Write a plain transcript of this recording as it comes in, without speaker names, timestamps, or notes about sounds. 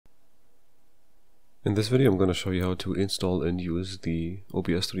In this video I'm going to show you how to install and use the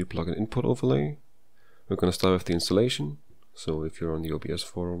OBS 3D plugin input overlay. We're going to start with the installation. So if you're on the OBS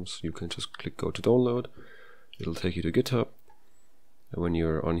forums, you can just click go to download. It'll take you to GitHub. And when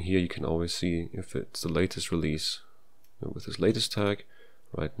you're on here, you can always see if it's the latest release with this latest tag.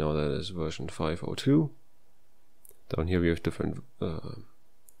 Right now that is version 5.02. Down here we have different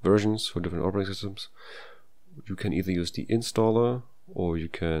versions for different operating systems. You can either use the installer or you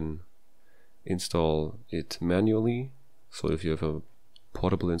can install it manually. So if you have a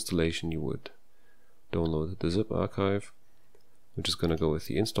portable installation, you would download the zip archive. We're just going to go with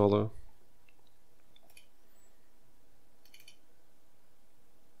the installer.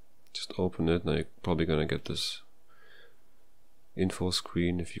 Just open it. Now you're probably going to get this info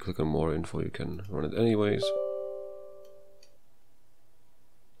screen. If you click on more info, you can run it anyways.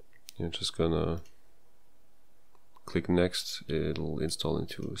 You're just going to click next. It'll install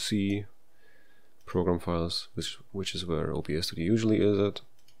into C program files, which is where OBS 3D usually is at.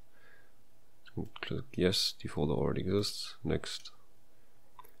 Click yes, the folder already exists. Next,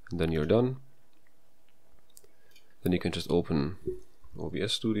 and then you're done. Then you can just open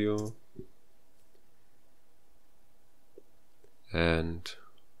OBS Studio, and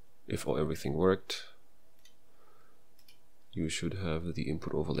if everything worked, you should have the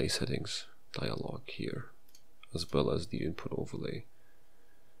input overlay settings dialog here, as well as the input overlay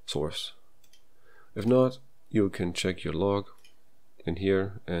source. If not, you can check your log in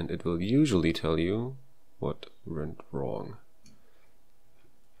here and it will usually tell you what went wrong.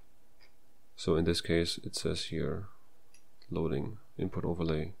 So in this case it says here loading input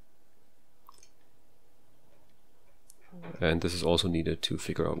overlay, and this is also needed to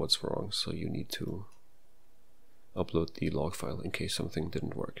figure out what's wrong, so you need to upload the log file in case something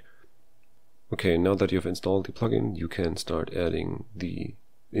didn't work. Okay, now that you've installed the plugin, you can start adding the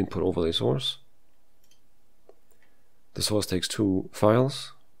input overlay source. The source takes two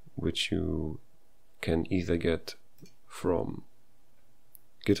files, which you can either get from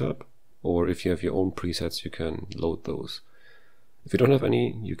GitHub, or if you have your own presets, you can load those. If you don't have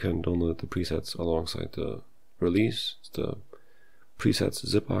any, you can download the presets alongside the release. It's the presets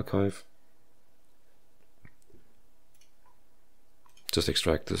zip archive. Just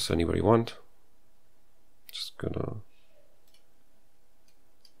extract this anywhere you want. Just gonna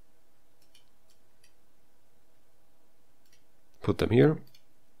put them here,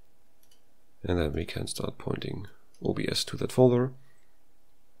 and then we can start pointing OBS to that folder.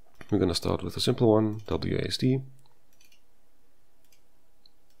 We're going to start with a simple one, WASD,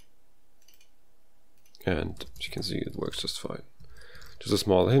 and as you can see it works just fine. Just a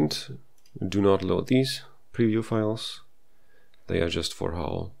small hint, do not load these preview files. They are just for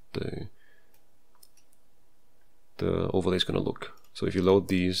how the overlay is going to look. So if you load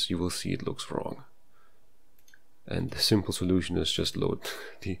these, you will see it looks wrong. And the simple solution is just don't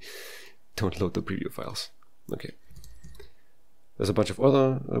load the preview files. Okay. There's a bunch of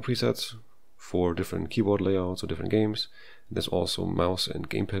other presets for different keyboard layouts or different games. There's also mouse and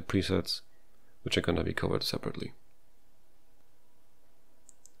gamepad presets, which are going to be covered separately.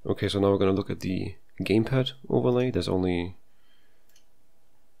 Okay, so now we're going to look at the gamepad overlay. There's only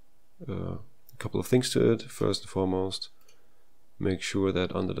a couple of things to it. First and foremost, make sure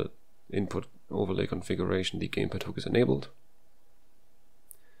that under the input overlay configuration the gamepad hook is enabled.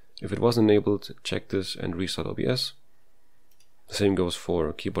 If it was enabled, check this and restart OBS. The same goes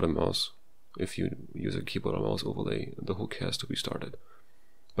for keyboard and mouse. If you use a keyboard and mouse overlay, the hook has to be started.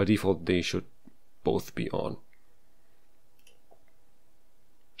 By default they should both be on.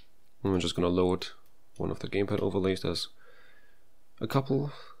 I'm just going to load one of the gamepad overlays. There's a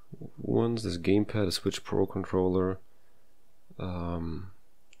couple ones. There's gamepad, a Switch Pro controller,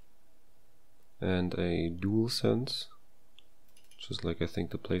 and a DualSense, which is like I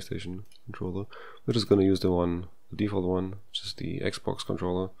think the PlayStation controller. We're just going to use the default one, which is the Xbox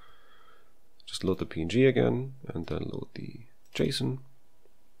controller. Just load the PNG again and then load the JSON.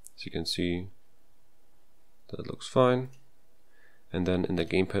 As you can see, that looks fine. And then in the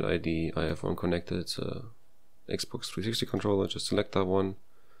gamepad ID I have one connected. It's a Xbox 360 controller. Just select that one.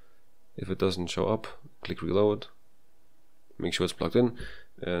 If it doesn't show up, click reload, make sure it's plugged in,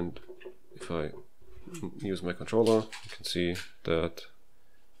 and if I use my controller, you can see that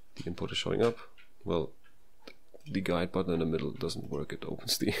the input is showing up. Well, the guide button in the middle doesn't work. It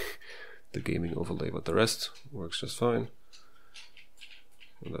opens the gaming overlay, but the rest works just fine.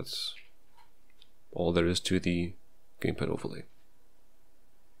 And that's all there is to the gamepad overlay.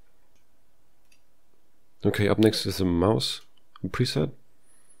 Okay, up next is the mouse preset.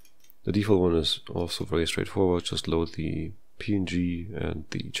 The default one is also very straightforward. Just load the PNG and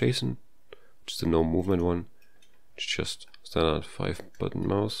the JSON, which is the no movement one. It's just standard 5-button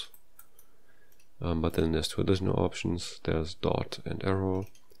mouse. But then there's 2 additional options. There's dot and arrow,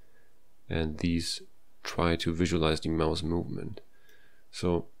 and these try to visualize the mouse movement.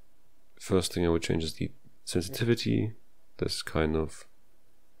 So first thing I would change is the sensitivity. This kind of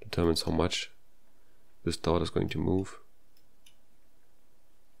determines how much this dot is going to move.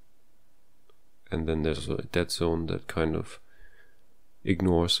 And then there's a dead zone that kind of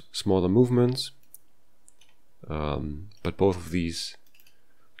ignores smaller movements. But both of these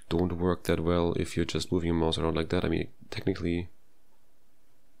don't work that well if you're just moving your mouse around like that. I mean, it technically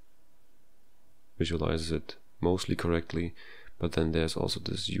visualizes it mostly correctly, but then there's also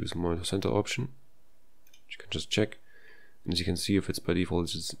this use monitor center option, which you can just check. And as you can see, if it's by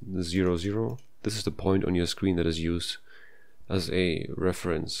default, it's 0, 0. This is the point on your screen that is used as a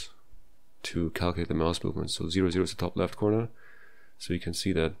reference to calculate the mouse movement. So 0, 0 is the top left corner. So you can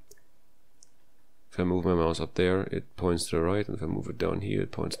see that if I move my mouse up there, it points to the right, and if I move it down here,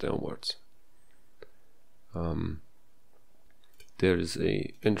 it points downwards. There is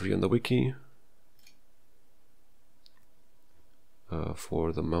a entry on the wiki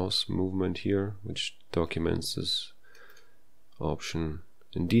for the mouse movement here, which documents this option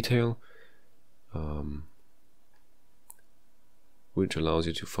in detail, which allows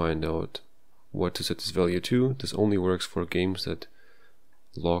you to find out what to set this value to. This only works for games that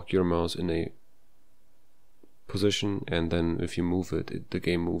lock your mouse in a position, and then if you move it, the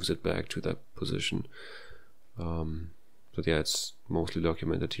game moves it back to that position. But yeah, it's mostly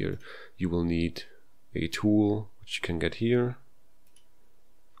documented here. You will need a tool which you can get here.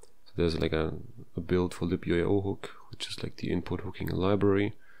 So there's like a build for libuio hook, which is like the input hooking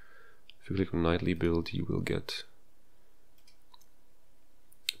library. If you click on nightly build, you will get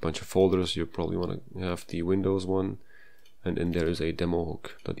a bunch of folders. You probably want to have the Windows one, and in there is a demo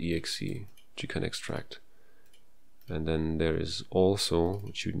hook.exe which you can extract. And then there is also,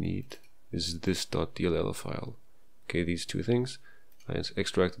 what you need is this .dll file. Okay, these 2 things, I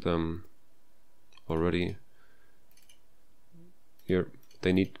extracted them already. Here,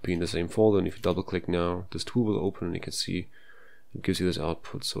 they need to be in the same folder, and if you double click now, this tool will open, and you can see it gives you this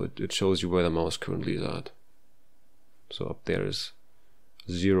output. So it shows you where the mouse currently is at. So up there is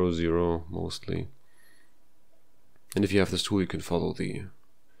 0, 0 mostly. And if you have this tool, you can follow the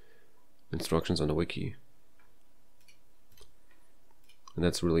instructions on the wiki. And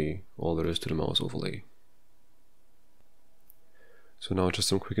that's really all there is to the mouse overlay. So now just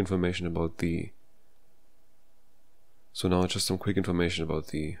some quick information about the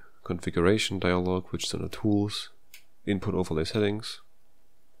configuration dialog, which is under Tools, Input Overlay Settings.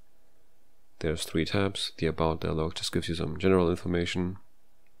 There's 3 tabs. The About dialog just gives you some general information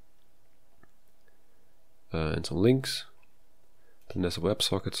and some links. Then there's a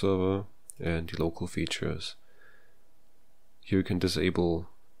WebSocket server and the local features. Here you can disable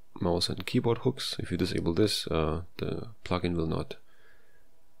mouse and keyboard hooks. If you disable this, the plugin will not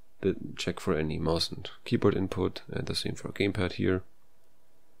check for any mouse and keyboard input, and the same for a gamepad here.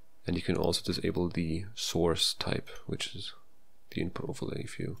 And you can also disable the source type, which is the input overlay,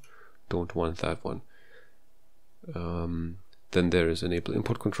 if you don't want that one. Then there is enable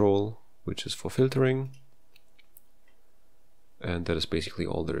input control, which is for filtering, and that is basically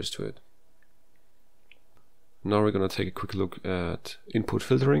all there is to it. Now we're going to take a quick look at input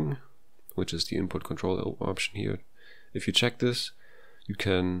filtering, which is the input control option here. If you check this, you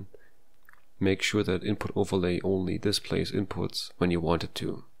can make sure that input overlay only displays inputs when you want it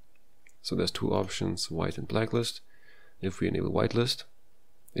to. So there's 2 options, white and blacklist. If we enable whitelist,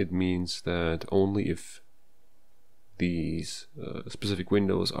 it means that only if these specific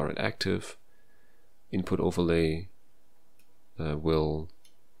windows are active, input overlay will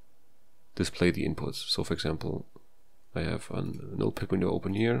display the inputs. So for example, I have a notepad window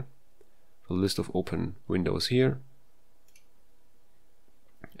open here, a list of open windows here,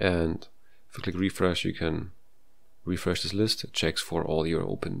 and if you click refresh, you can refresh this list. It checks for all your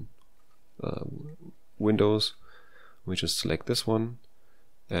open windows. We just select this one,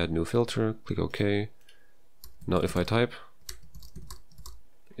 add new filter, click OK. Now if I type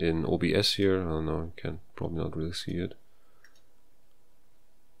in OBS here, I don't know, you can probably not really see it.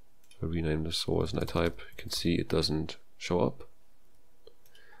 I rename the source and I type, you can see it doesn't show up.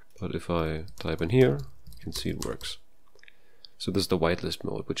 But if I type in here, you can see it works. So this is the whitelist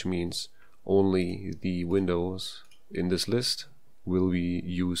mode, which means only the windows in this list will be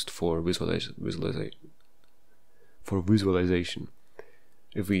used for visualization.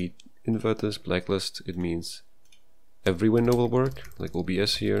 If we invert this blacklist, it means every window will work, like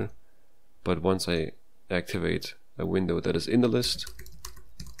OBS here, but once I activate a window that is in the list,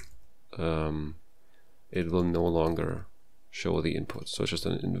 it will no longer show the inputs. So it's just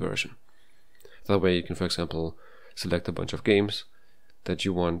an inversion. That way you can, for example, select a bunch of games that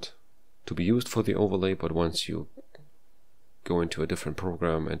you want to be used for the overlay, but once you go into a different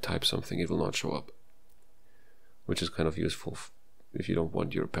program and type something, it will not show up, which is kind of useful if you don't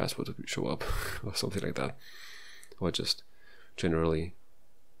want your password to show up or something like that, or just generally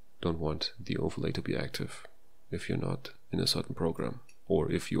don't want the overlay to be active if you're not in a certain program,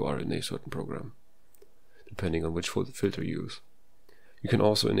 or if you are in a certain program, depending on which filter you use. You can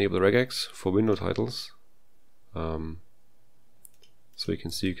also enable regex for window titles. So you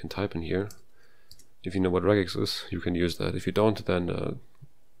can see, you can type in here. If you know what regex is, you can use that. If you don't, then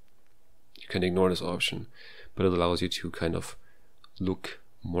you can ignore this option, but it allows you to kind of look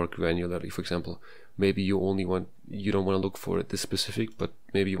more granularly. For example, maybe you don't want to look for this specific, but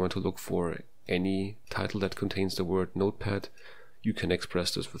maybe you want to look for any title that contains the word notepad. You can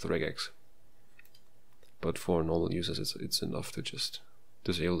express this with regex. But for normal users, it's enough to just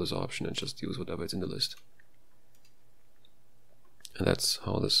disable this option and just use whatever is in the list. And that's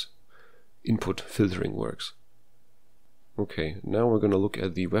how this input filtering works. Okay, now we're going to look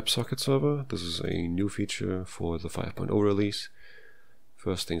at the WebSocket server. This is a new feature for the 5.0 release.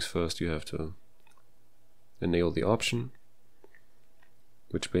 First things first, you have to enable the option,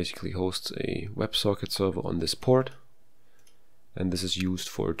 which basically hosts a WebSocket server on this port. And this is used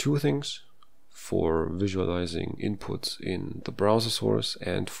for two things: for visualizing inputs in the browser source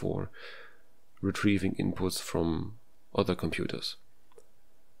and for retrieving inputs from other computers.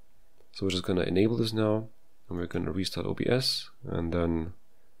 So we're just going to enable this now, and we're going to restart OBS, and then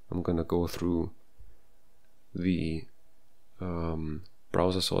I'm going to go through the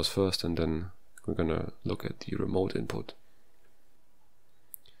browser source first, and then we're going to look at the remote input.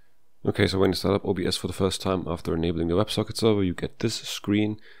 Okay, so when you start up OBS for the first time after enabling the WebSocket server, you get this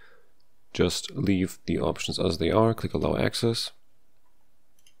screen. Just leave the options as they are, click Allow Access,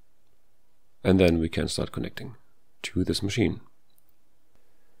 and then we can start connecting to this machine.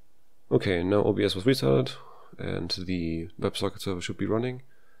 Okay, now OBS was restarted and the WebSocket server should be running.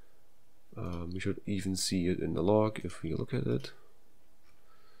 We should even see it in the log if we look at it.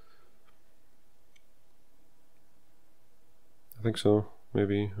 I think so,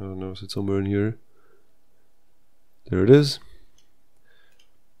 maybe. I don't know, is it somewhere in here? There it is.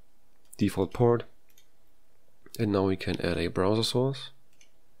 Default port. And now we can add a browser source.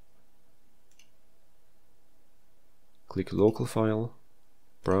 Click local file,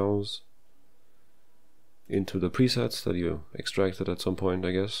 browse into the presets that you extracted at some point,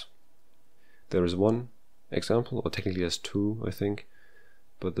 I guess. There is one example, or technically there's two, I think,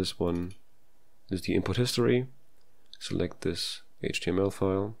 but this one is the input history. Select this HTML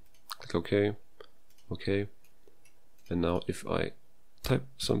file, click OK, OK, and now if I type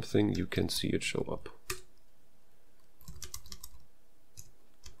something, you can see it show up.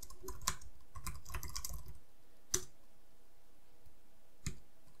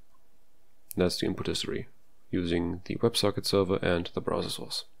 That's the input history using the WebSocket server and the browser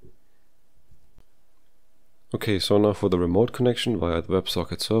source. Okay, so now for the remote connection via the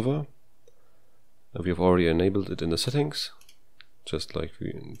WebSocket server. We have already enabled it in the settings, just like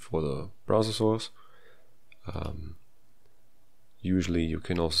for the browser source. Usually you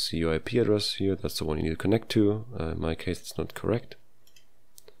can also see your IP address here, that's the one you need to connect to. In my case it's not correct.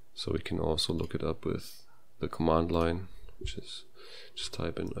 So we can also look it up with the command line, which is just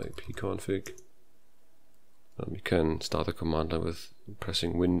type in ipconfig. You can start the command line with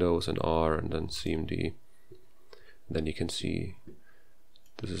pressing Windows and R and then CMD. Then you can see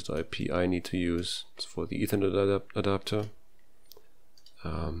this is the IP I need to use. It's for the Ethernet adapter.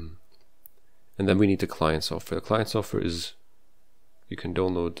 And then we need the client software. The client software is, you can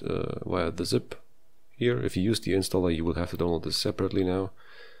download via the zip here. If you use the installer, you will have to download this separately now.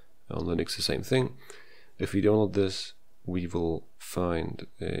 On Linux, the same thing. If we download this, we will find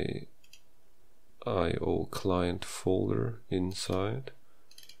a IO client folder inside.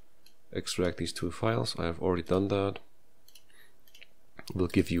 Extract these two files. I have already done that. Will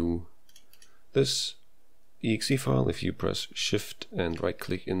give you this exe file. If you press Shift and right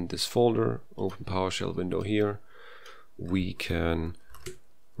click in this folder, open PowerShell window here, we can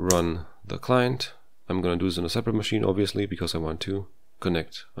run the client. I'm going to do this on a separate machine, obviously, because I want to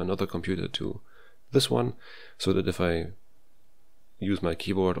connect another computer to this one, so that if I use my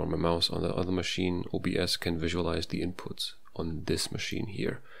keyboard or my mouse on the other machine, OBS can visualize the inputs on this machine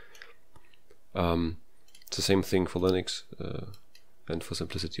here. It's the same thing for Linux, and for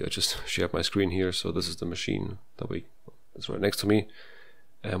simplicity I just shared my screen here. So this is the machine that's right next to me,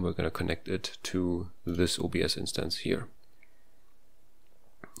 and we're going to connect it to this OBS instance here.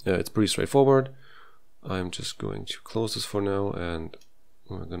 It's pretty straightforward. I'm just going to close this for now, and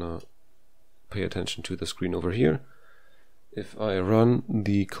we're gonna pay attention to the screen over here. If I run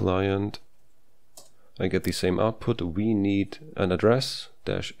the client, I get the same output. We need an address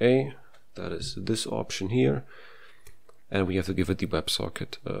 -a, that is this option here, and we have to give it the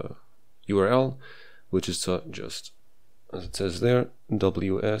WebSocket URL, which is just, as it says there,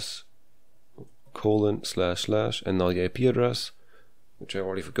 ws:// and now the IP address, which I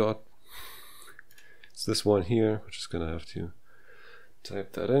already forgot. It's this one here. We're just gonna have to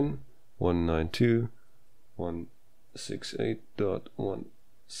type that in: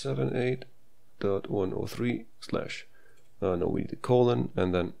 192.168.178.103/ no, we need a colon,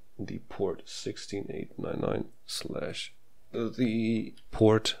 and then the port 16899/ the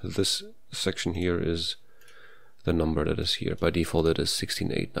port. This section here is the number that is here. By default it is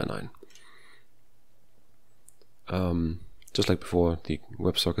 16899. Just like before, the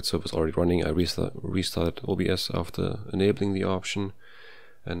WebSocket server is already running. I restarted OBS after enabling the option.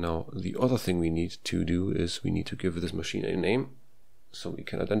 And now the other thing we need to do is we need to give this machine a name so we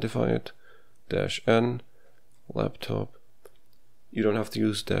can identify it. -n laptop. You don't have to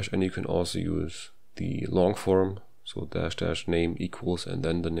use -n, you can also use the long form, so --name equals and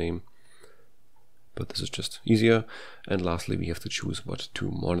then the name. But this is just easier. And lastly, we have to choose what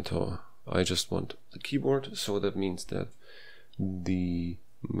to monitor. I just want the keyboard, so that means that the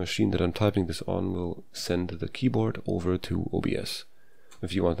machine that I'm typing this on will send the keyboard over to OBS.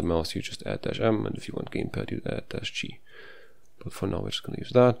 If you want the mouse, you just add -m, and if you want gamepad, you add -g. But for now, we're just going to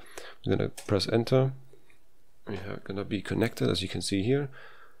use that. We're going to press enter. We are going to be connected, as you can see here.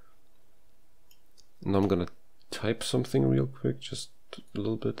 Now I'm going to type something real quick, just a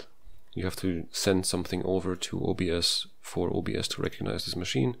little bit. You have to send something over to OBS for OBS to recognize this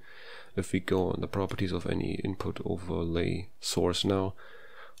machine. If we go on the properties of any input overlay source now,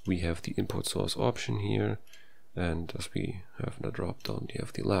 we have the input source option here, and as we have in the drop down, you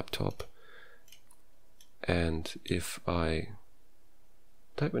have the laptop. And if I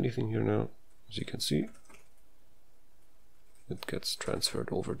type anything here now, as you can see, it gets transferred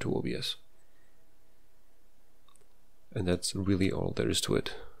over to OBS. And that's really all there is to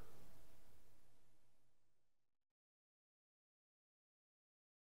it.